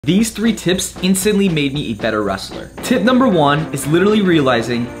These 3 tips instantly made me a better wrestler. Tip number 1 is literally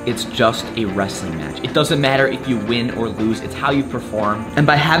realizing it's just a wrestling match. It doesn't matter if you win or lose, it's how you perform. And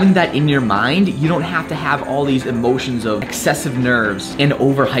by having that in your mind, you don't have to have all these emotions of excessive nerves and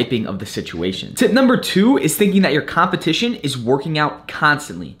overhyping of the situation. Tip number 2 is thinking that your competition is working out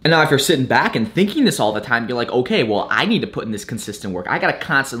constantly. And now if you're sitting back and thinking this all the time, you're like, okay, well, I need to put in this consistent work. I gotta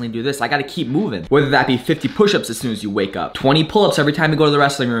constantly do this. I gotta keep moving. Whether that be 50 push-ups as soon as you wake up, 20 pull-ups every time you go to the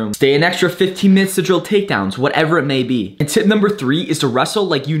wrestling room, stay an extra 15 minutes to drill takedowns, whatever it may be. And tip number 3 is to wrestle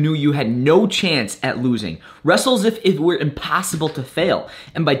like you knew you had no chance at losing. Wrestle as if it were impossible to fail.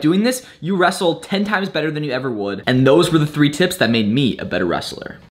 And by doing this, you wrestle 10 times better than you ever would. And those were the 3 tips that made me a better wrestler.